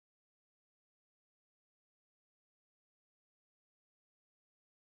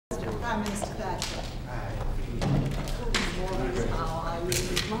Prime Minister Thatcher. How I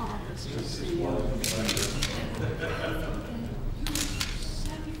really marvelous to see you. On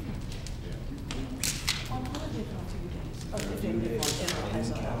holiday for 2 days. Oh, in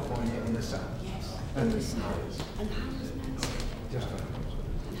California, in the south. Yes, in the south. And how is Nancy? Just fine.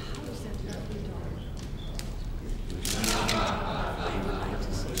 And how is that lovely dog? I would like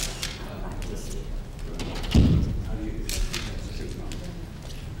to see it. I'd like to see it.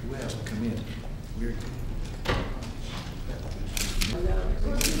 Well, come in. We're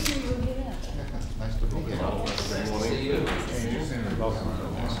Good to see you here. nice to meet you. Nice to see you. Welcome.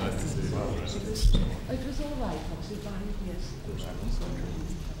 It was all right, Foxy, fine, yes.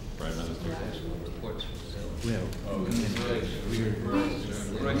 Prime Minister reports. Well, come in.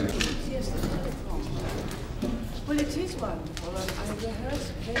 Yes, the telephone. Well, it is wonderful. I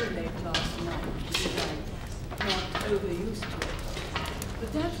rehearsed very late last night because I'm not overused to it. But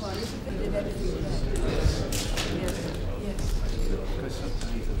that one is a bit of everything right. Yes, yes. Because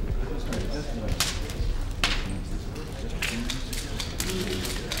sometimes it doesn't like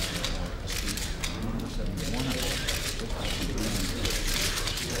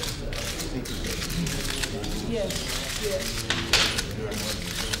Yes, yes, yes.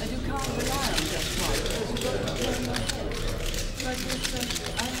 And you can't rely on that one because you've got to turn your head. But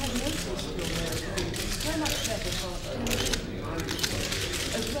I have noticed your way. It's so much better for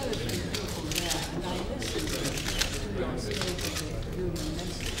as well as the people there. And I listened to your State of the Union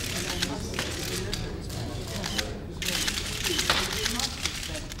message, and I must say the deliverance by the Thatcher was very sweet. You must have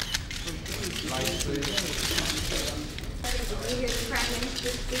spent for Did you hear the Prime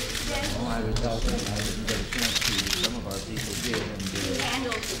Minister speak today? I was talking, I didn't get a chance to. Some of our people did, and He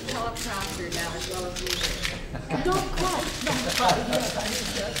handles the teleprompter now as well as we do. Not quite, yes,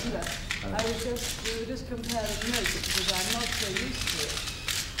 I was just, we were just comparing notes because I'm not so used to it.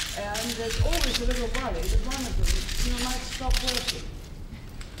 And there's always a little worry that one of them, might stop working.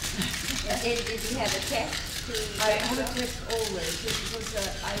 Did you have a text? I have a text always, because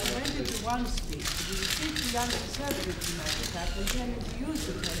I went into one speech, but you speak to young conservatives in America, they tend to use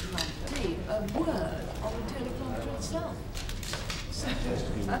the teleprompter, a word on the teleprompter itself. So you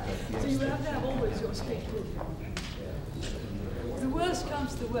have to have always your speech with you. The worst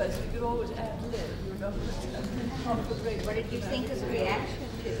comes to worst, you could always add lib, What did you think of the reaction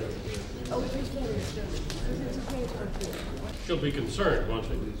to it? Oh, it was very stirring, because it's a great idea. She'll be concerned, won't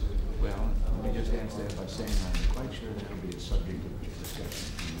she? well, let me just answer that by saying I'm quite sure that will be a subject of discussion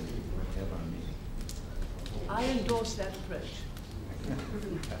when we have our meeting. I endorse that approach.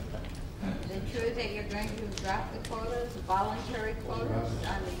 Is it true that you're going to drop the quotas, the voluntary quotas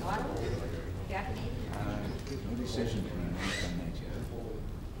on the auto, Japanese? There's no decision to be made on that yet.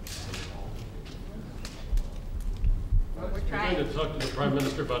 Well, we're We're trying. going to talk to the Prime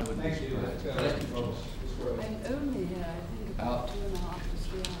Minister about I'm only here, I think, about 2.5 to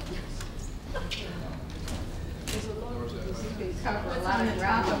 3 hours. There's a lot to this. Cover a lot of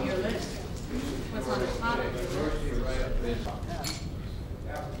ground on your list. What's on the top of the list?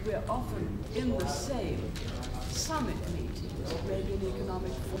 We're often in the same summit meetings, Reagan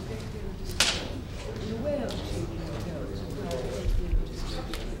economic for a great deal of discussion. And the way of achieving the goals is a great deal of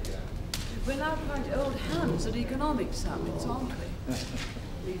discussion. We're now quite old hands at economic summits, aren't we?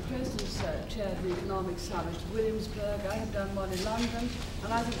 The President's chaired the economic summit in Williamsburg. I have done one in London,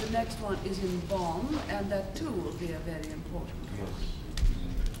 and I think the next one is in Bonn, and that too will be a very important one.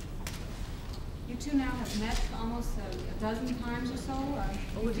 You two now have met almost a dozen times or so.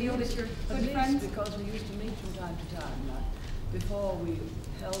 You At feel that least- you're at good least friends? because we used to meet from time to time before we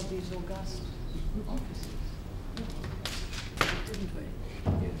held these august offices. Didn't we?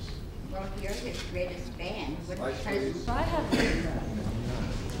 Yes. Well, if you're his greatest fan, what the president? I have been there.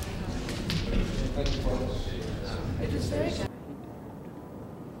 It was very good.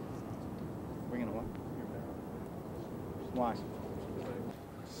 Bringing a what? Why?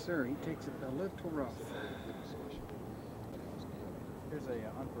 Sir, he takes it a little rough. Here's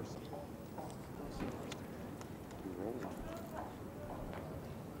a unforeseen.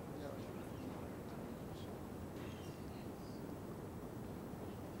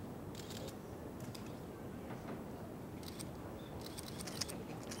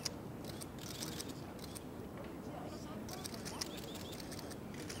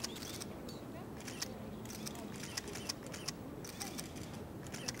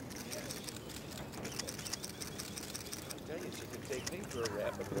 She can take me for a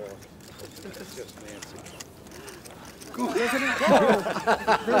rapid walk. That's just Nancy. President,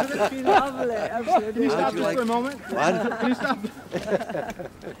 she's lovely, absolutely. Can you stop How'd you just like- for a moment? What? Can you stop?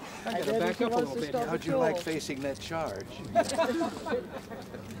 I gotta back up a little bit. How'd you like facing that charge?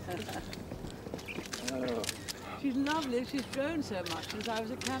 She's lovely. She's grown so much since I was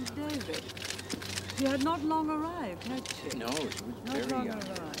at Camp David. She had not long arrived, had she? No, she was Not very long young.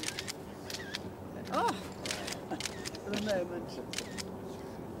 arrived. Oh, for a moment.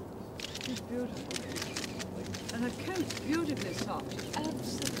 She's beautiful. And her coat's beautifully soft.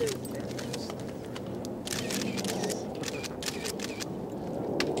 Absolutely.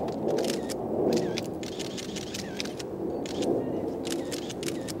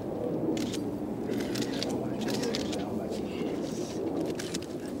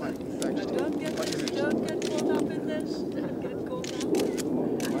 Don't get caught up in this. Don't get caught up.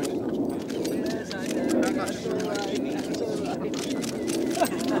 Yes, I know. That's all right. That's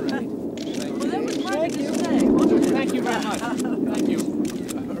all right. Well, that was quite a mistake, wasn't it? Thank you very much. Thank you.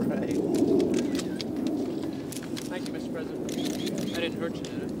 All right. Thank you, Mr. President. I didn't hurt you,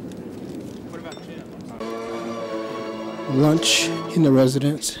 did I? What about Jim? Lunch in the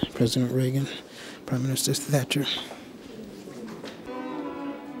residence, President Reagan, Prime Minister Thatcher.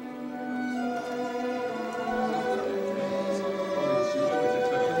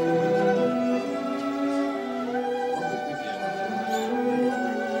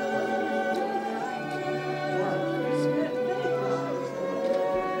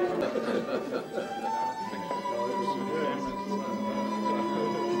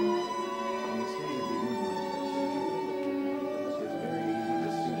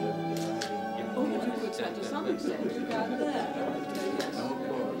 Oh, but you could say to some extent, you got there.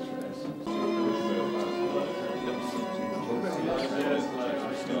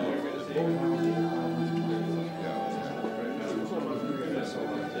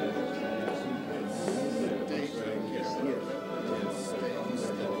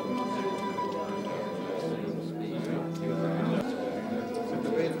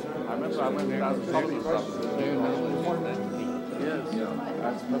 I remember I went down to the public office and they were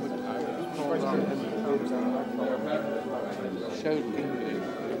showed me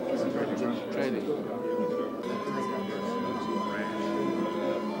training.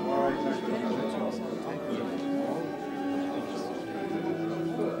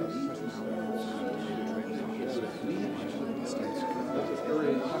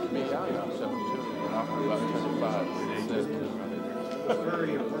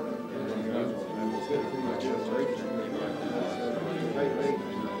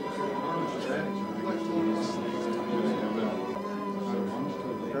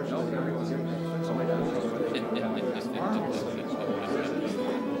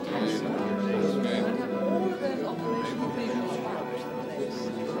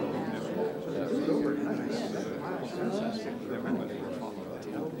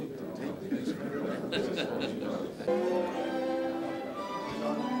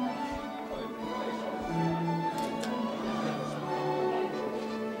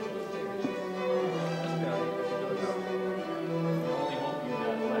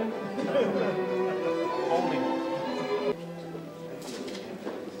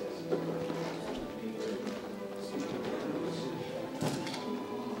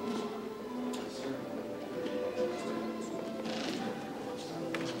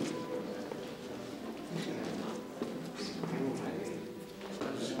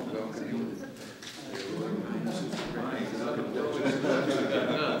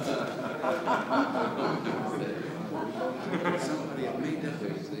 Somebody had made that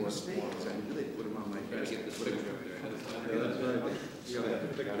mistake. I knew they'd put him on my desk. He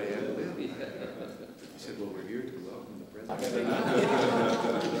said, well, we're here to welcome the president. I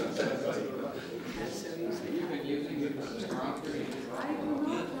do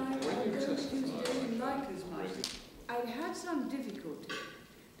not like as much. I had some difficulty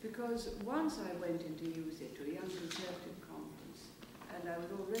because once I went in to use it to a Young Conservative conference and I was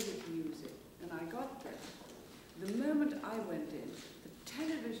all ready to use it and I got there. The moment I went in, the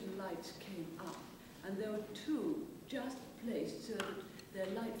television lights came up and there were two just placed so that their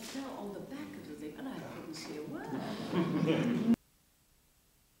light fell on the back of the thing and I couldn't see a word.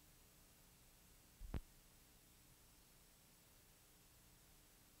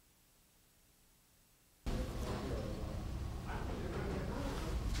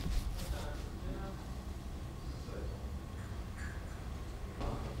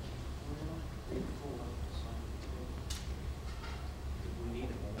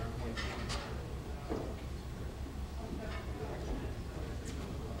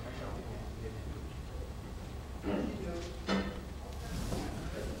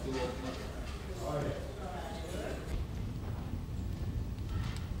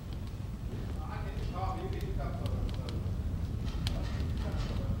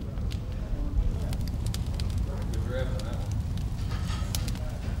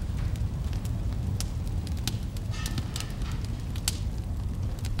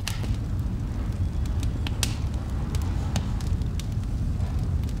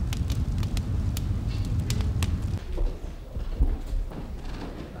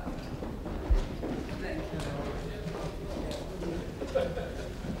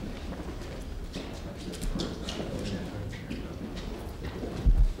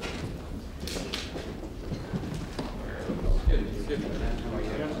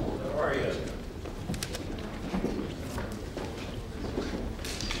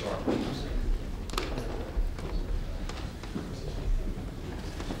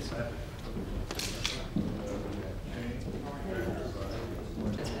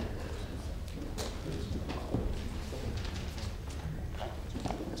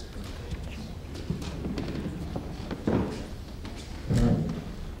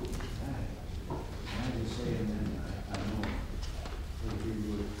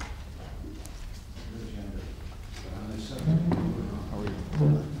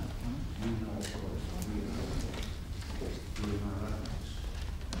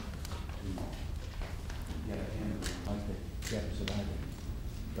 deficit either.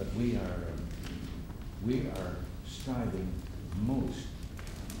 But we are striving most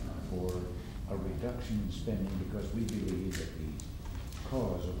for a reduction in spending because we believe that the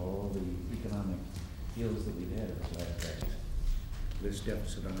cause of all the economic ills that we've had in the last decade, this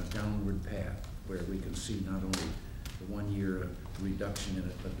deficit on a downward path where we can see not only the 1 year reduction in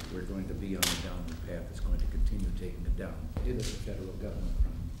it, but that we're going to be on a downward path that's going to continue taking it down. Prohibit the federal government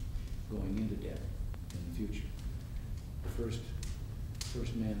from going into debt in the future. The first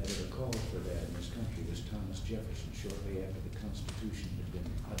man that ever called for that in this country was Thomas Jefferson, shortly after the Constitution had been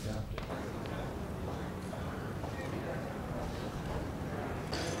adopted.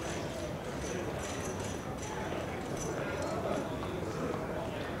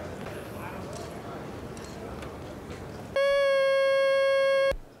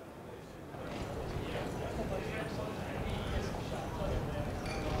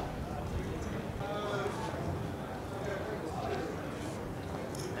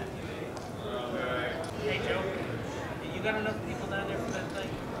 You got enough people down there for that thing?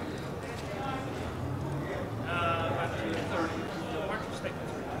 About 2:30. Why don't you stay with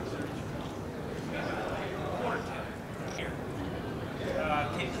 2:30? Quarter to. Here.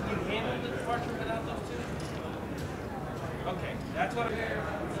 Can you handle the departure without those two? Okay, that's what I'm here.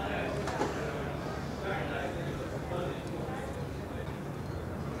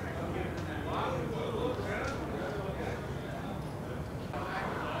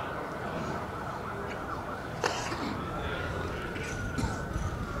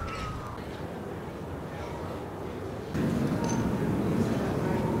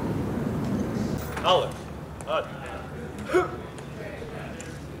 Olive.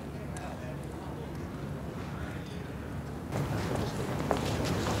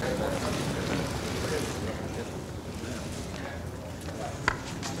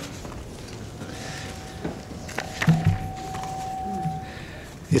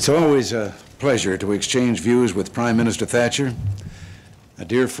 It's always a pleasure to exchange views with Prime Minister Thatcher, a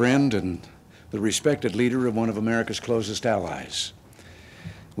dear friend and the respected leader of one of America's closest allies.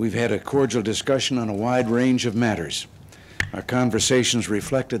 We've had a cordial discussion on a wide range of matters. Our conversations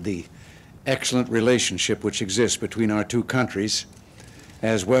reflected the excellent relationship which exists between our two countries,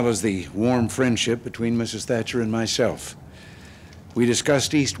 as well as the warm friendship between Mrs. Thatcher and myself. We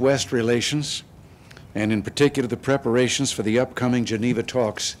discussed East-West relations, and in particular the preparations for the upcoming Geneva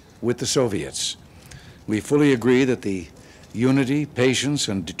talks with the Soviets. We fully agree that the unity, patience,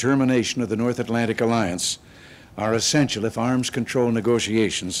 and determination of the North Atlantic Alliance are essential if arms control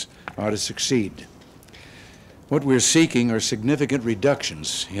negotiations are to succeed. What we're seeking are significant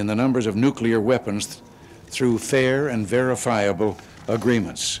reductions in the numbers of nuclear weapons through fair and verifiable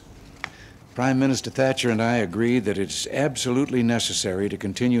agreements. Prime Minister Thatcher and I agree that it's absolutely necessary to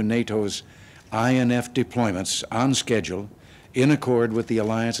continue NATO's INF deployments on schedule in accord with the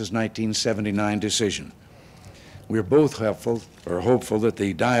Alliance's 1979 decision. We're both hopeful that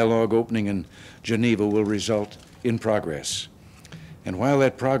the dialogue opening in Geneva will result in progress. And while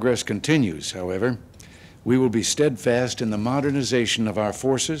that progress continues, however, we will be steadfast in the modernization of our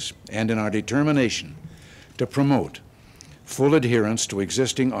forces and in our determination to promote full adherence to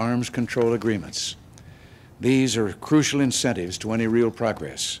existing arms control agreements. These are crucial incentives to any real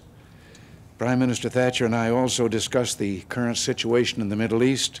progress. Prime Minister Thatcher and I also discussed the current situation in the Middle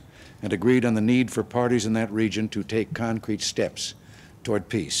East and agreed on the need for parties in that region to take concrete steps toward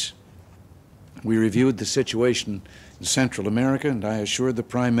peace. We reviewed the situation in Central America, and I assured the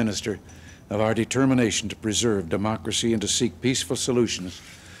Prime Minister of our determination to preserve democracy and to seek peaceful solutions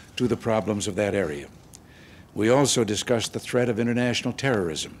to the problems of that area. We also discussed the threat of international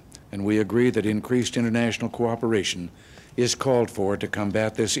terrorism, and we agreed that increased international cooperation is called for to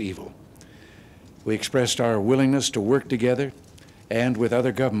combat this evil. We expressed our willingness to work together and with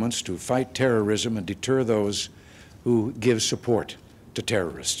other governments to fight terrorism and deter those who give support to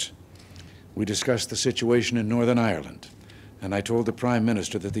terrorists. We discussed the situation in Northern Ireland, and I told the Prime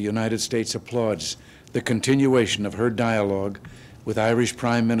Minister that the United States applauds the continuation of her dialogue with Irish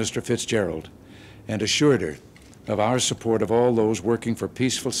Prime Minister Fitzgerald and assured her of our support of all those working for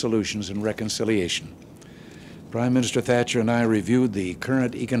peaceful solutions and reconciliation. Prime Minister Thatcher and I reviewed the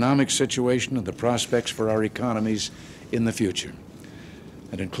current economic situation and the prospects for our economies in the future.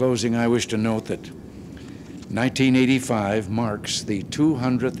 And in closing, I wish to note that 1985 marks the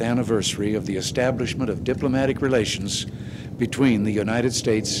 200th anniversary of the establishment of diplomatic relations between the United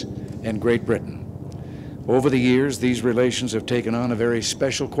States and Great Britain. Over the years, these relations have taken on a very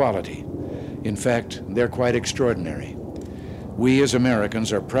special quality. In fact, they're quite extraordinary. We as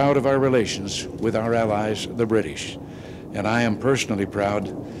Americans are proud of our relations with our allies, the British, and I am personally proud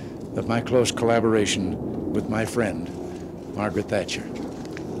of my close collaboration with my friend, Margaret Thatcher.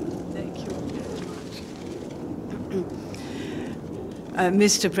 Thank you very much.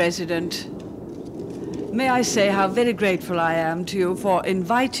 Mr. President, may I say how very grateful I am to you for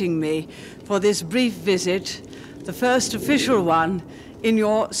inviting me for this brief visit, the first official one in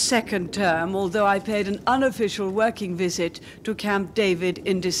your second term, although I paid an unofficial working visit to Camp David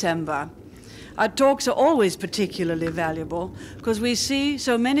in December. Our talks are always particularly valuable because we see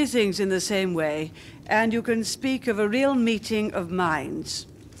so many things in the same way, and you can speak of a real meeting of minds.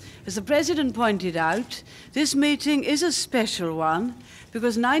 As the President pointed out, this meeting is a special one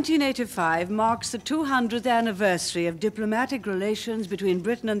because 1985 marks the 200th anniversary of diplomatic relations between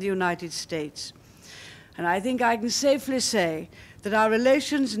Britain and the United States. And I think I can safely say that our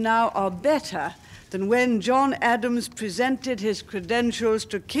relations now are better than when John Adams presented his credentials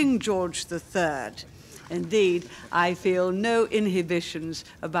to King George III. Indeed, I feel no inhibitions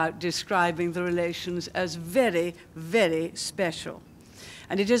about describing the relations as very, very special.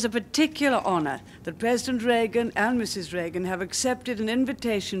 And it is a particular honor that President Reagan and Mrs. Reagan have accepted an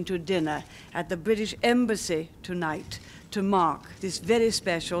invitation to dinner at the British Embassy tonight to mark this very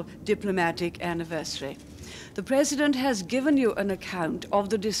special diplomatic anniversary. The President has given you an account of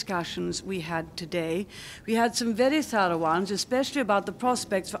the discussions we had today. We had some very thorough ones, especially about the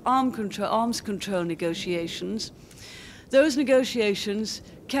prospects for arms control negotiations. Those negotiations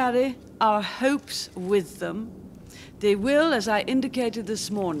carry our hopes with them. They will, as I indicated this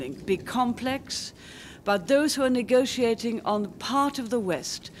morning, be complex, but those who are negotiating on the part of the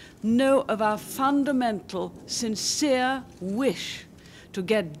West know of our fundamental, sincere wish to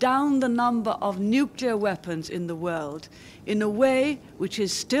get down the number of nuclear weapons in the world in a way which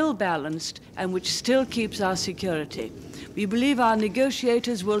is still balanced and which still keeps our security. We believe our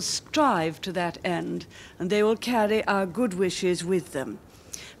negotiators will strive to that end, and they will carry our good wishes with them.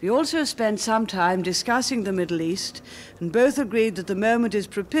 We also spent some time discussing the Middle East, and both agreed that the moment is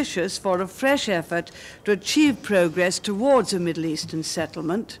propitious for a fresh effort to achieve progress towards a Middle Eastern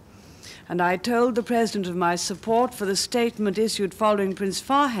settlement. And I told the President of my support for the statement issued following King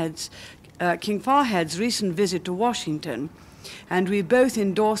Fahed's recent visit to Washington, and we both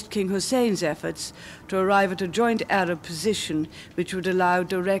endorsed King Hussein's efforts to arrive at a joint Arab position which would allow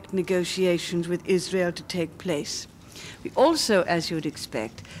direct negotiations with Israel to take place. We also, as you would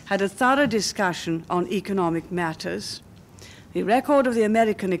expect, had a thorough discussion on economic matters. The record of the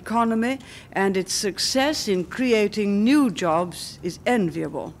American economy and its success in creating new jobs is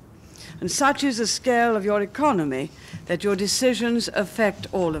enviable. And such is the scale of your economy that your decisions affect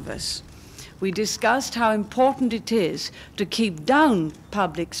all of us. We discussed how important it is to keep down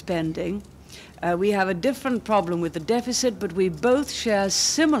public spending. We have a different problem with the deficit, but we both share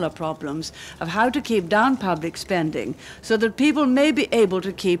similar problems of how to keep down public spending so that people may be able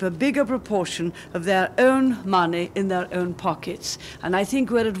to keep a bigger proportion of their own money in their own pockets. And I think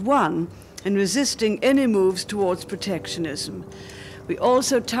we're at one in resisting any moves towards protectionism. We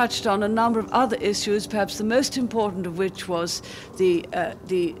also touched on a number of other issues, perhaps the most important of which was the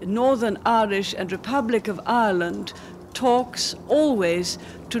Northern Irish and Republic of Ireland talks always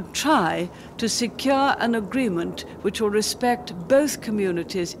to try to secure an agreement which will respect both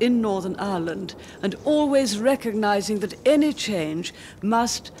communities in Northern Ireland, and always recognizing that any change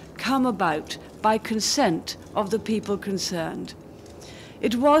must come about by consent of the people concerned.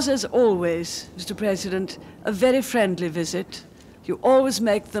 It was, as always, Mr. President, a very friendly visit. You always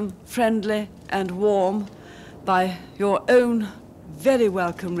make them friendly and warm by your own very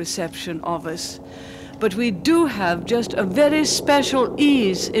welcome reception of us. But we do have just a very special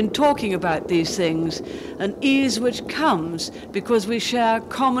ease in talking about these things, an ease which comes because we share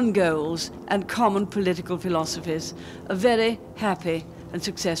common goals and common political philosophies. A very happy and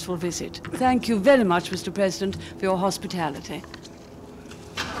successful visit. Thank you very much, Mr. President, for your hospitality.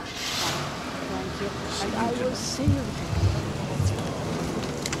 Thank you. And I will see you.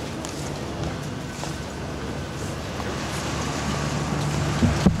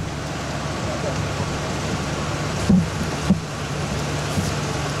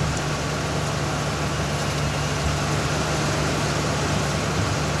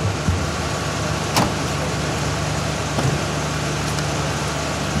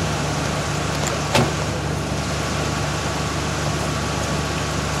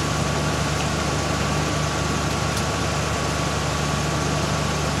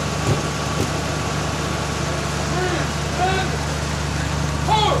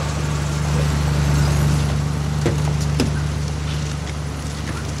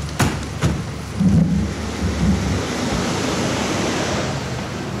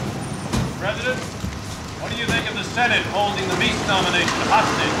 Senate holding the Meese nomination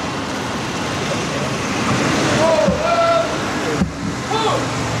hostage. You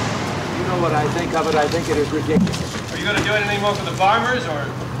know what I think of it. I think it is ridiculous. Are you going to do anything more for the farmers, or are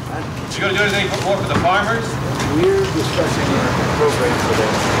you going to do anything more for the farmers? We're discussing our program for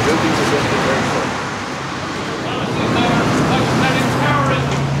them. We'll be presenting very soon. Legislating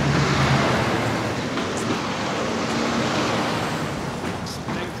terrorism.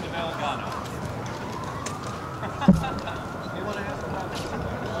 Thanks to Malagano. You want to ask about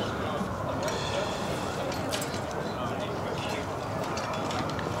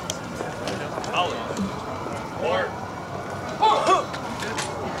Or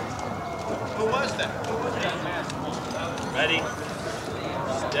who was that? Who was that mask? Ready?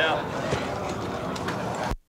 Down.